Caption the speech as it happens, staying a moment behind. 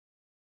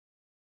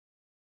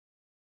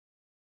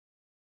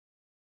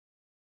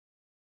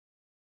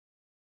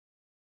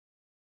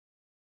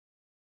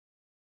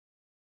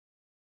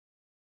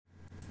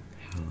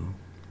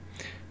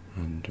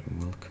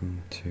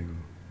Welcome to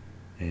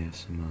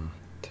ASMR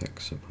Tech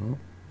Support.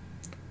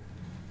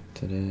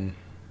 Today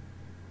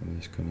I'm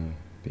just going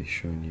to be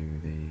showing you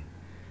the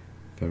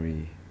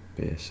very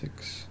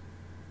basics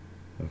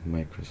of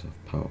Microsoft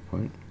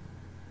PowerPoint.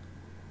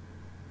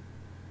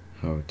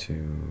 How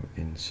to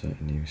insert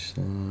a new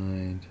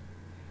slide,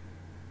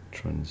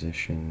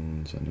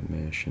 transitions,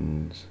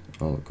 animations,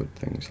 all the good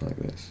things like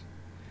this.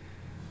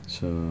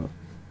 So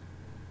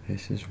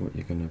this is what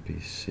you're going to be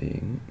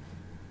seeing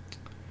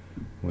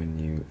when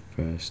you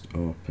first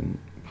open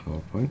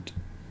PowerPoint,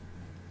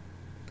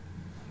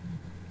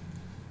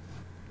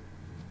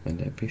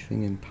 and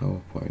everything in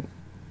PowerPoint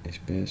is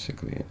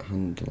basically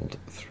handled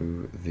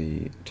through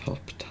the top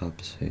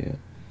tabs here,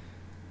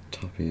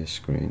 top of your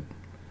screen.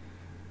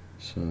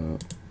 So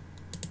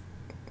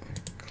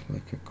I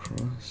click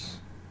across,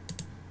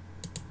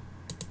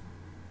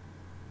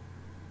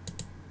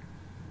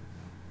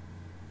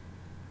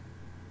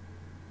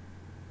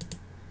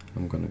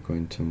 I'm going to go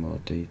into more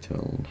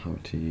detail on how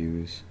to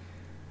use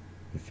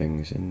the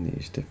things in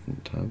these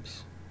different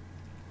tabs.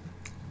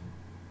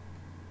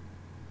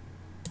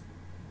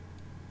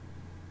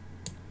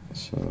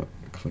 So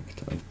click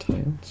to add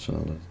title, so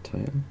I'll add a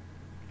title.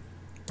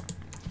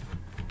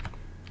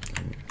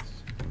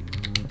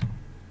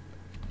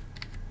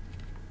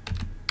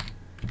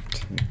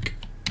 Tech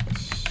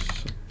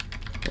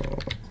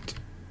support.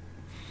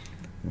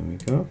 There we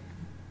go.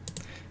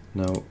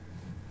 Now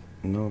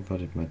I've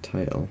added my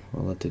title,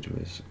 all I did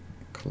was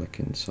click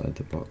inside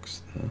the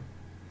box there,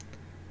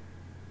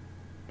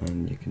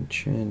 and you can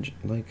change,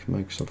 like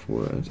Microsoft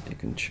Word, you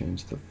can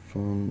change the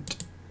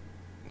font.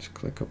 Just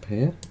click up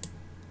here,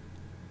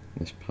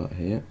 this part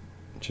here,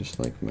 just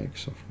like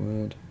Microsoft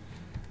Word,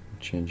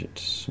 change it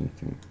to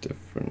something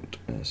different.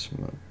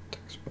 Smart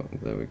text button,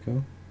 there we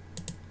go.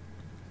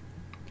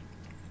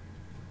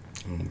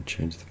 And we'll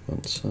change the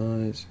font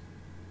size,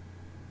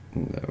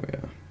 and there we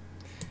are.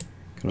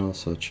 You can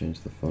also change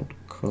the font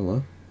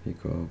color. You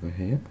go over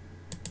here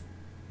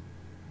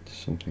to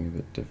something a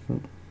bit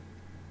different.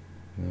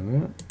 There we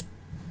are.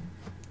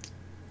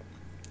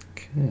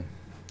 Okay,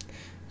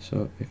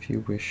 so if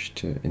you wish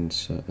to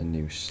insert a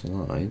new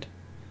slide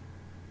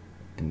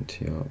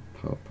into your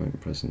PowerPoint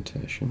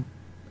presentation,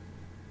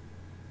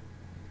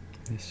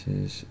 this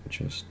is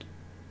just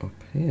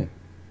up here.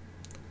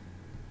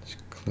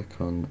 Just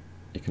click on,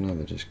 you can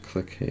either just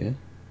click here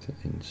to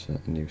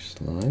insert a new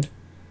slide.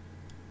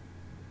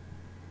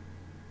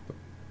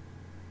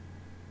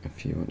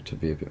 If you want to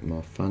be a bit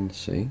more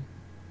fancy,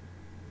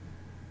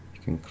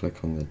 you can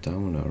click on the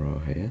down arrow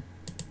here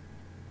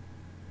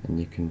and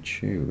you can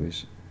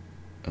choose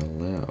a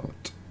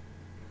layout.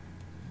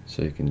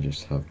 So you can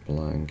just have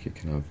blank, you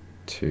can have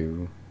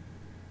two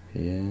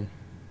here,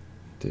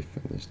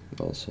 there's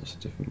all sorts of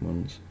different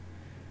ones.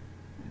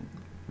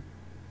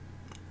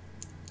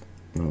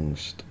 I'm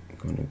just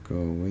going to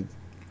go with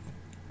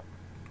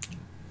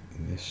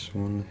this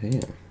one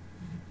here.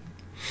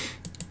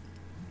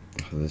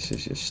 So this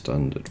is your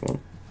standard one.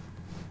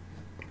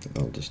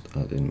 I'll just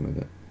add in with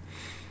it.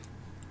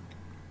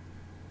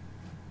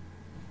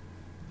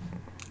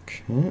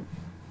 Okay.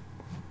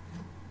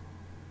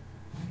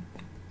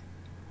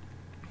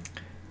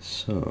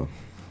 So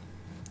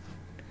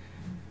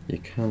you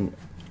can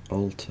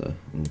alter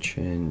and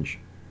change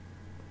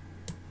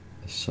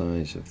the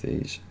size of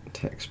these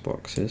text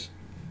boxes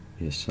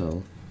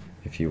yourself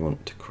if you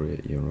want to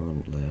create your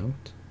own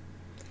layout.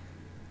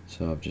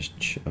 So I've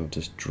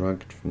just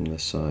dragged from the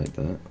side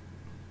there,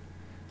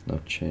 and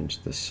I've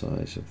changed the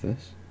size of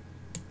this.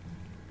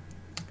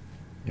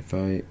 If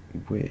I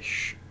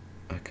wish,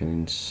 I can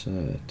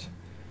insert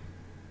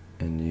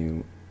a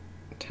new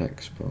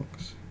text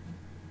box,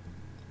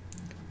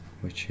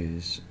 which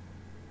is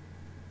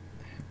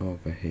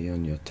over here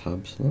on your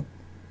tabs, look.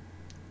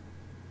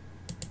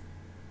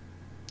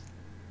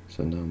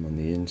 So now I'm on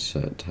the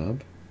Insert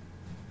tab,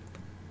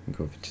 and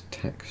go over to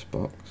Text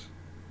Box.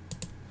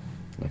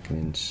 I can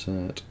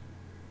insert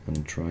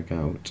and drag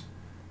out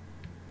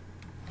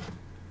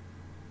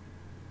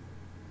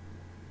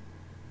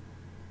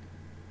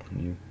a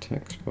new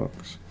text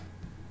box.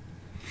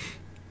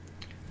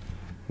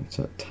 Let's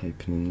start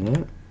typing in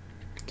there,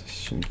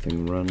 just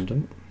something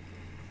random.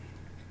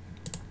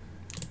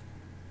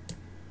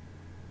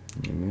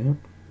 There we are.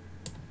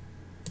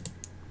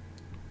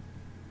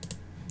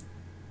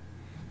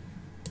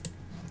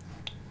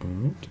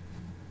 Alright,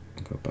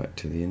 go back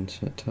to the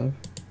Insert tab.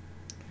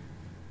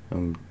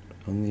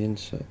 On the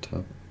Insert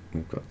tab,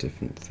 we've got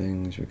different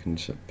things. We can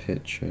insert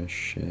picture,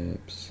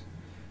 shapes,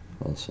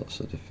 all sorts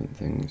of different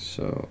things.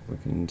 So we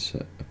can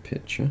insert a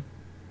picture.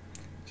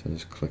 So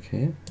just click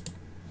here.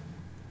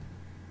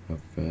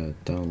 I've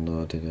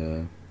downloaded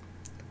a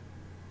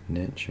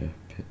nature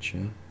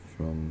picture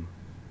from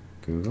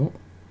Google.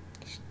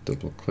 Just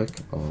double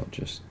click or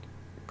just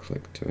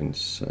click to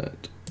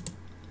insert.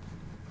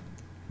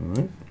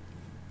 Alright.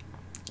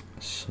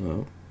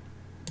 So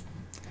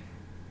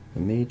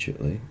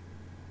immediately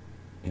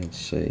you'll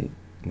see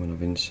when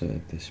I've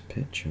inserted this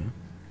picture,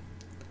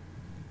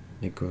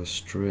 it goes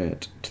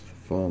straight to the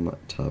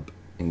Format tab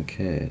in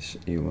case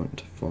you want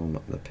to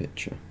format the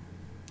picture.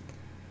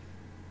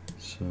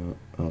 So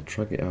I'll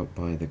drag it out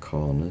by the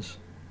corners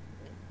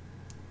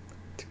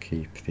to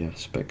keep the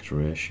aspect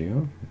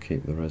ratio and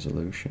keep the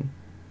resolution.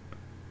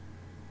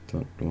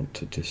 Don't want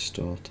to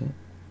distort it.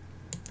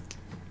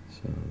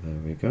 So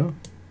there we go.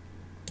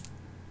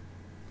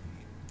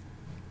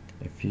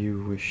 If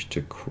you wish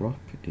to crop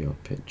your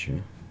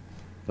picture,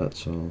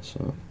 that's on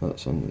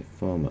the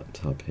Format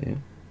tab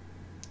here.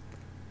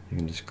 You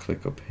can just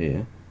click up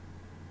here,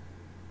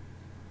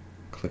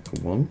 click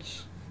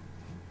once,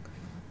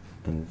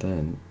 and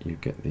then you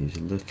get these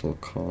little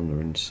corner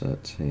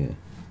inserts here.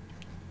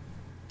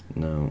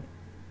 Now,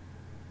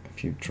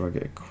 if you drag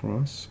it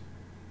across,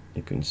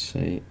 you can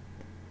see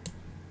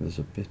there's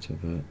a bit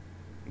of a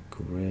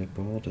grey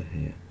border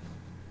here.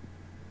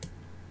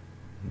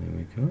 There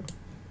we go.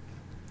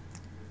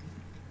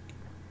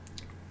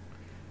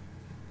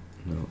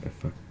 Now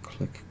if I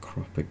click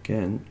crop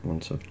again,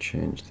 once I've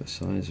changed the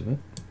size of it,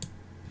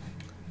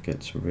 it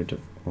gets rid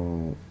of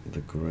all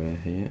the grey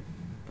here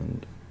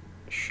and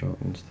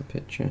shortens the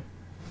picture.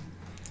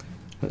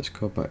 Let's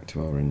go back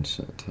to our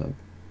insert tab.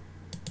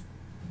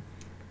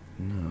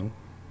 Now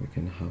we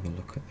can have a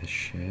look at the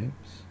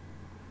shapes.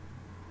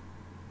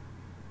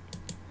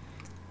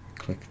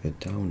 Click the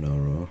down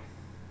arrow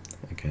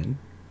again.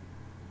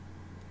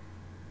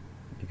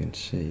 You can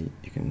see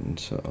you can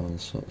insert all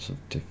sorts of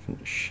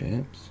different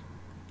shapes.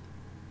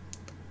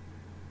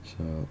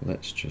 So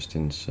let's just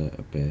insert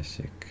a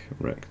basic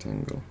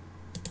rectangle.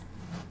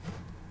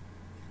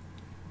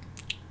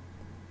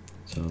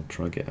 So I'll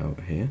drag it out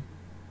here.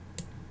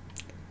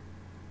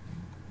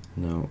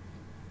 Now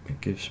it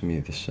gives me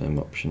the same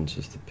options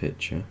as the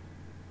picture.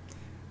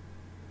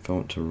 If I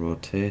want to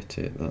rotate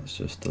it, that's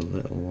just the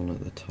little one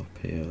at the top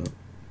here.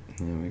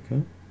 There we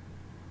go.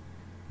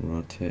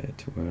 Rotate it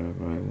to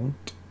wherever I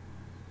want.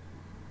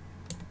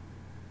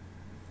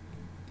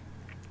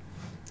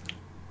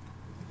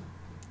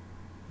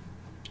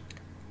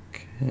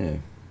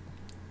 Okay.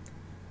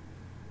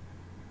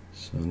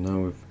 So now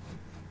we've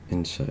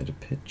inserted a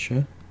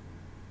picture.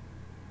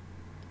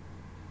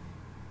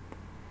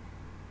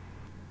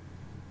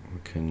 We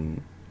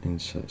can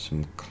insert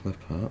some clip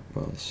art,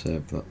 but I'll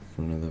save that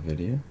for another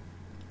video.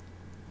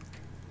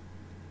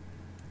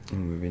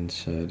 And we've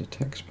inserted a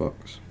text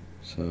box.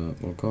 So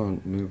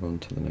we'll move on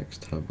to the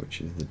next tab, which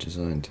is the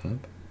Design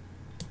tab.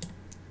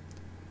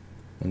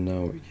 And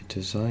now your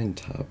Design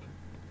tab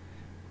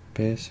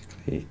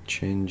basically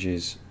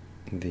changes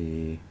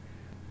the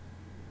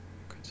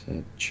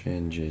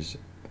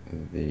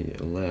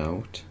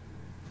layout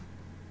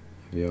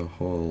of your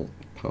whole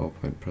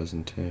PowerPoint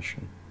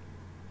presentation.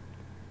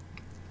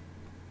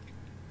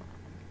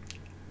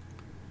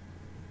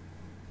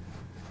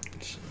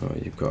 So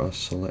you've got a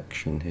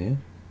selection here,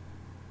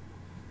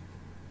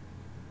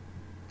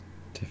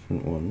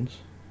 different ones.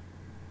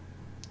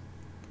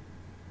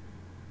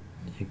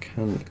 You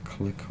can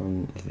click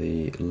on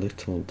the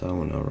little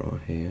down arrow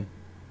here,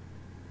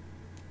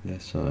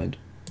 this side,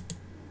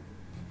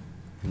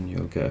 and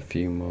you'll get a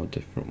few more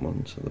different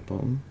ones at the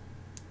bottom.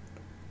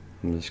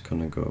 I'm just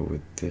going to go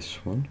with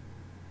this one.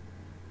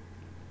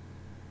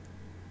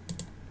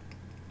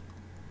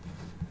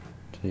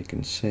 So you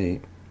can see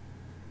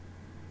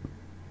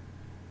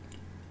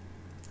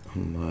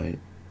on my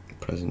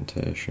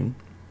presentation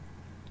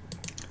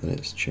that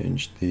it's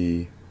changed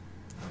the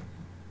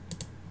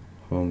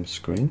home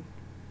screen.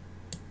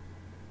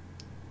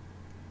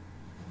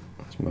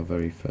 That's my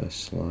very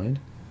first slide,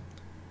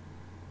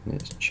 and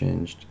it's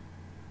changed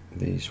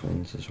these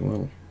ones as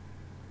well,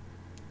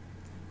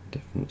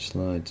 different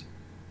slides.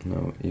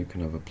 Now you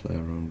can have a play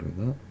around with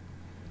that,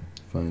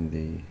 find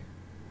the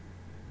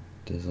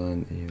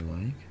design that you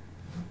like.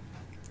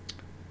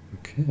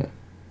 Okay,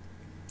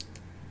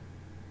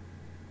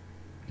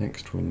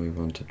 next we'll move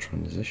on to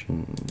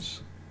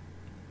transitions.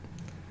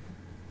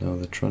 Now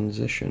the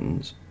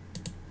transitions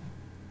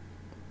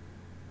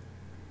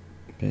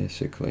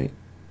basically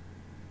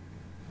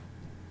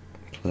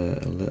play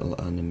a little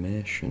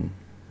animation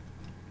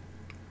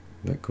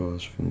that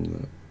goes from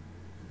the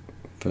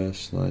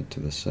first slide to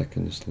the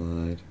second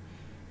slide,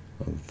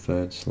 or the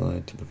third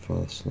slide to the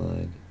fourth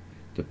slide.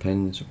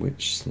 Depends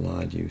which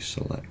slide you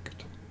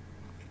select.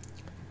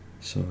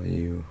 So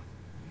you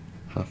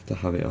have to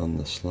have it on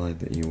the slide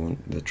that you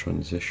want the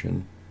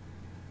transition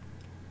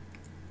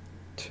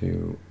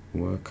to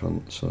work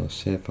on. So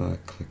say if I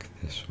click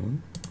this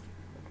one,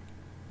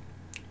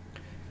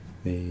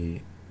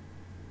 the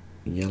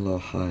yellow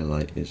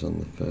highlight is on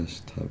the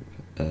first tab,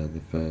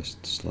 the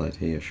first slide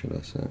here, should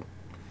I say.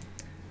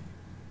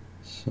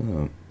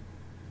 So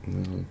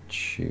we'll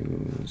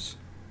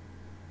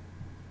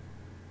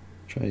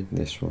try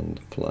this one,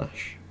 the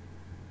flash,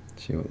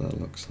 see what that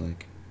looks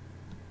like.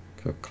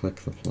 Go click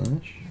the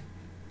flash.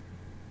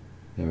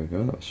 There we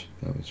go,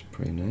 that was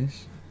pretty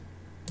nice.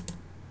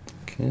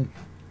 Okay,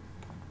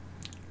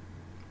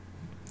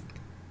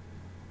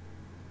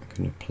 I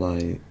can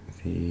apply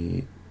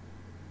the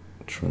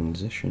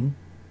transition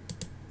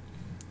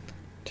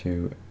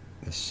to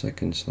the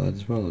second slide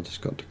as well. I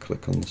just got to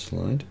click on the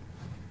slide, and then you can see the transition.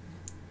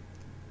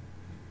 So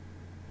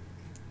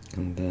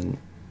and then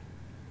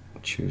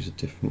choose a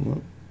different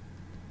one.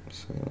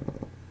 So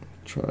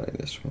try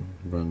this one,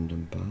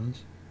 random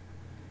bars.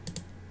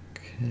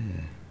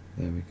 Okay,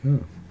 there we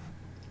go.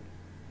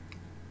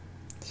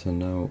 So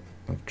now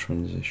I've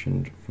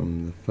transitioned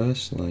from the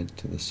first slide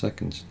to the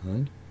second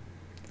slide,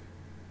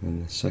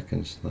 and the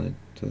second slide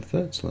to the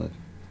third slide.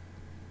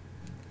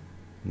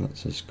 And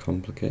that's as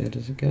complicated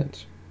as it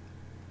gets.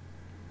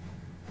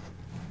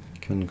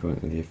 You can go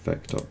into the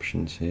effect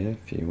options here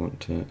if you want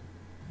to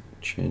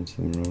change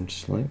them around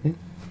slightly.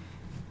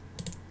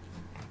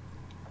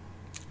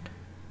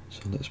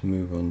 So let's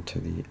move on to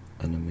the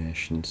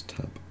Animations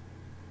tab.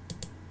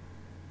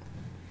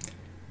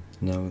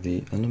 Now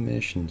the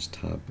Animations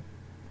tab,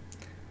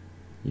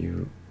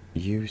 you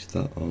use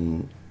that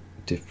on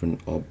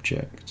different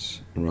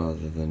objects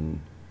rather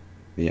than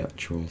the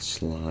actual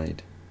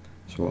slide.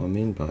 So what I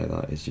mean by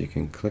that is you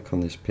can click on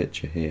this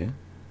picture here,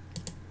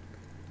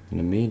 and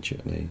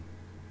immediately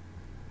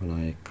when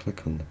I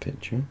click on the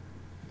picture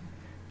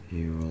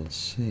you will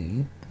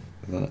see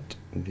that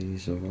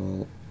these are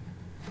all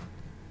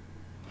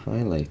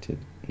highlighted.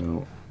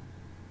 Now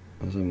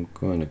as I'm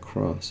going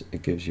across,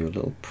 it gives you a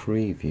little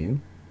preview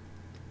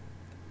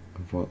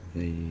of what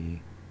the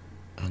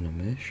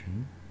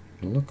animation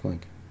will look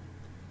like.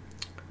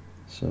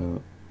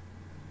 So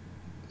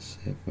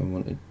say if I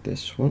wanted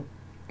this one,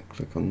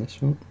 click on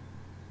this one,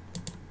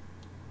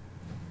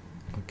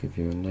 I'll give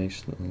you a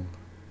nice little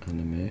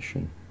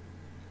animation.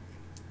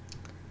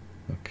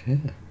 Okay,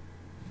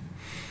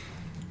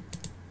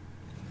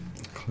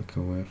 click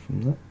away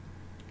from that.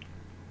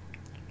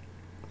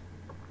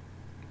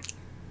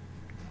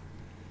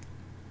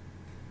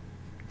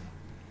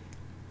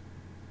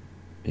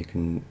 You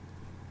can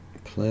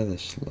play the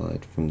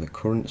slide from the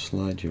current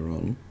slide you're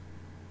on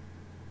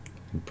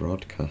and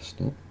broadcast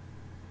it,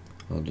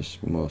 or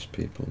just most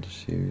people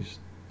just use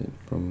it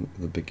from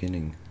the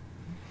beginning.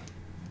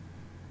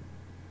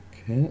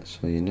 Okay,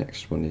 so your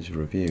next one is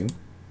review.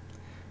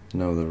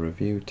 Now the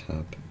review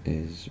tab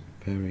is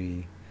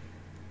very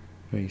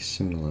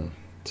similar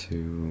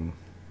to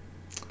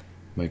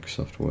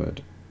Microsoft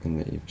Word in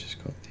that you've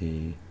just got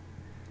the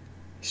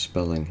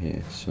spelling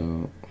here,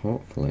 so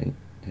hopefully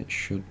it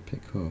should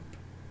pick up.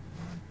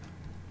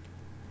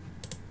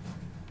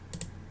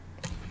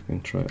 You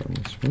can try it on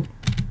this one.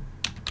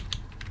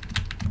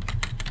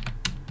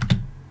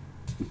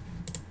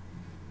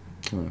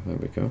 Oh, there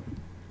we go.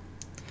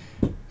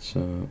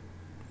 So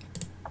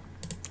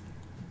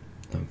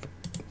I've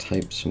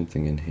typed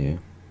something in here.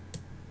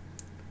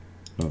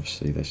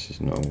 Obviously this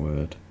is not a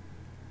word.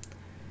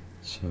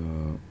 So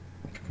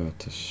if you go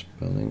to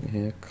spelling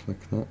here, click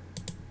that.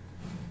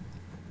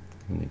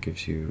 And it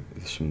gives you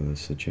some of the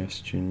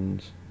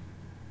suggestions.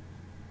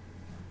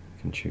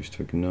 You can choose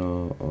to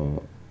ignore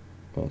or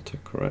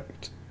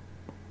autocorrect.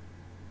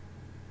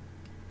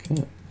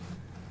 Okay.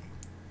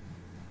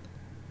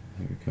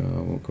 There we go.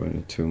 I won't go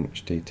into too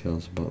much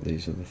details about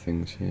these other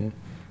things here.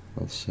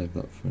 I'll save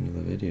that for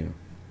another video.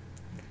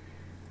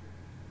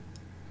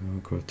 Now I'll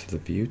go to the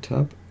View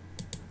tab.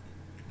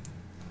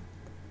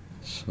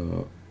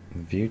 So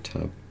the View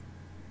tab,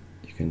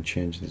 you can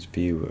change this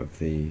view of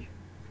the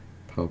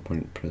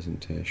PowerPoint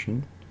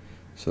presentation.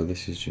 So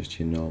this is just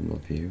your normal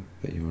view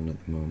that you're on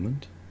at the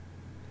moment.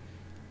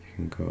 You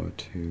can go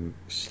to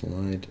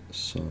Slide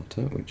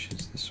Sorter, which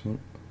is this one.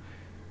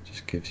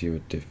 Just gives you a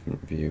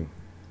different view.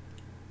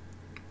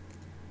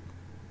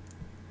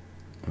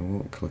 I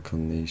won't click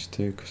on these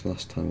two because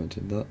last time I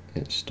did that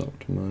it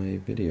stopped my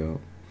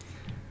video.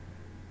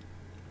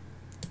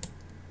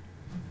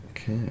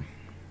 Okay.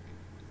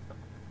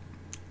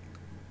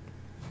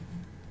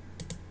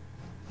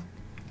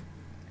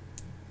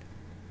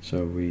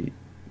 So we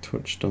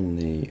touched on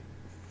the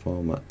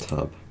Format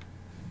tab,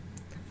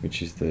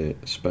 which is the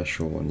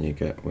special one you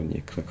get when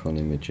you click on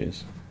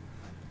images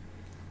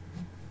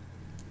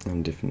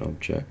and different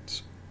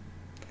objects.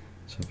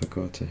 So if I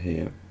go to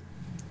here,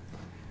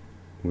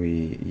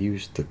 we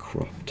used the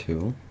crop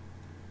tool,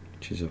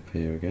 which is up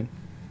here again.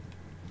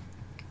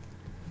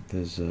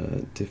 There's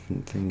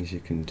different things you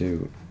can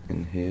do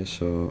in here.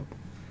 So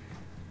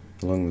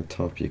along the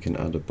top you can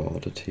add a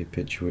border to your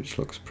picture, which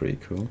looks pretty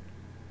cool.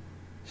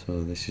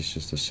 So this is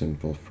just a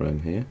simple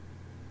frame here.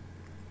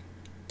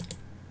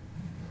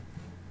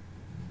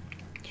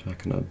 So I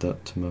can add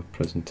that to my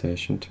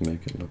presentation to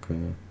make it look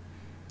a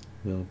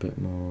little bit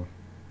more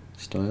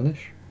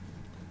stylish.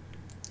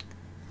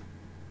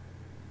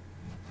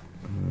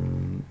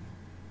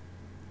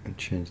 And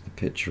change the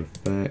picture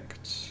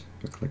effects.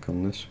 I click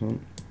on this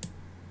one.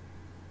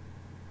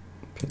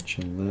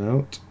 Picture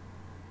layout.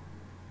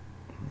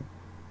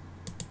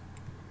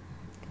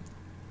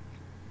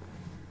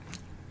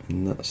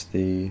 And that's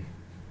the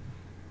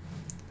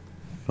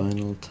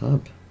final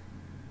tab.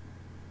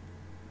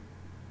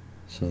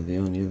 So the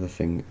only other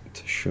thing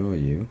to show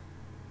you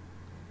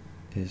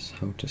is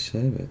how to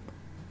save it.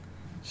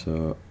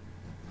 So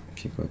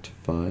if you go to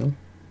File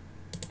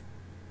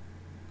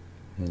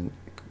and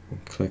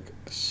click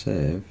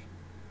Save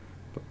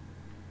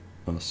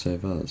or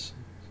Save As,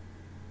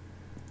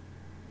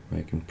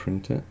 I can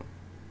print it,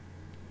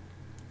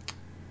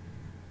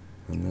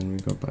 and then we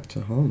go back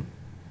to home.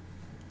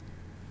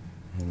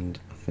 And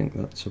I think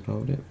that's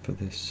about it for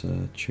this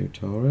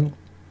tutorial.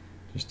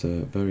 Just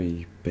a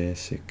very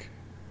basic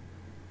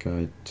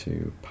guide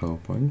to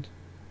PowerPoint.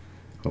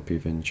 Hope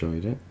you've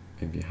enjoyed it.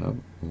 If you have,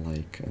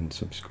 like and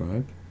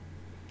subscribe.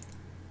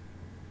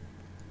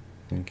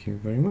 Thank you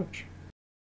very much.